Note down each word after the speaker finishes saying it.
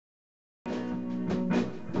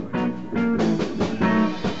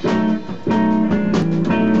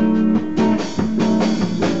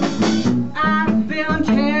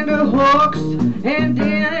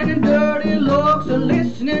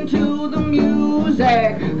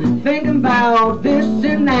music, thinking about this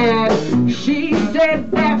and that. She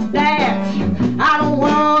said, that's that. I don't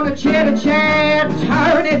want to chitter-chat.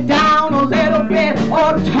 Turn it down a little bit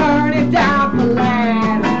or turn it down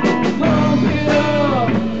flat. Pump it up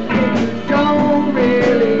if you don't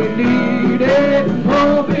really need it.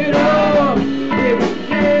 Pump it up if you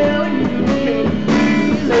feel you can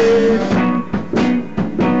feel it.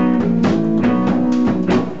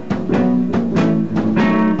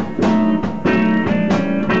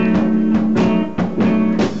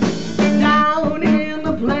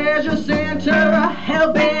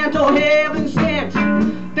 Hell-bent or heaven-sent,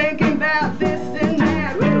 thinking about this and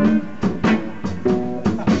that. Woo.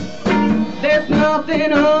 There's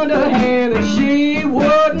nothing underhand that she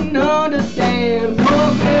wouldn't understand.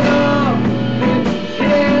 Pump it up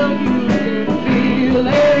until you can feel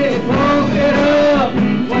it. Pump it up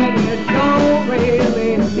when you don't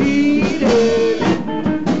really need it.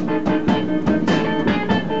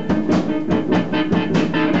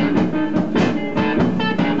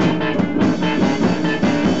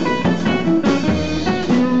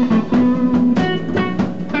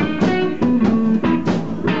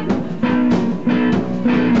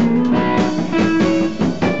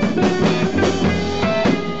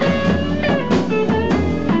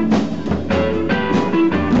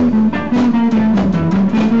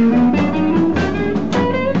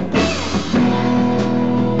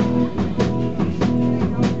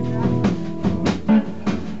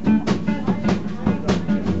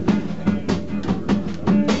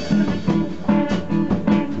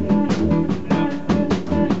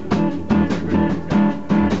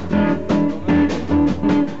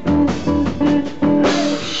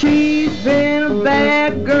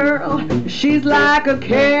 She's like a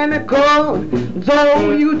chemical,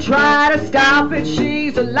 though you try to stop it,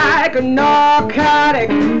 she's like a narcotic.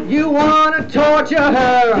 You wanna torture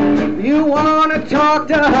her, you wanna talk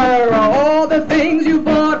to her, all the things you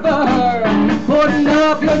bought for her, putting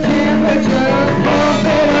up your temperature, pump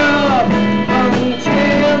it up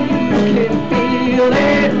until you can feel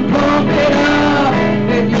it, pump it up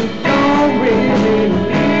if you don't really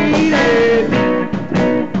need it.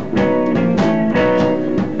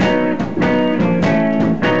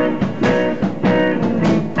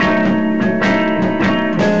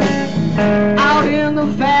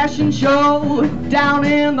 Show down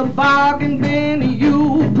in the bargain bin,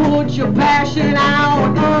 you put your passion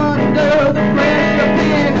out under the pressure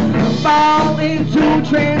pin. Fall into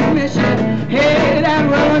transmission, hit and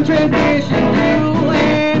run transmission. You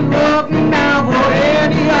ain't looking now for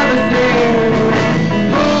any other thing.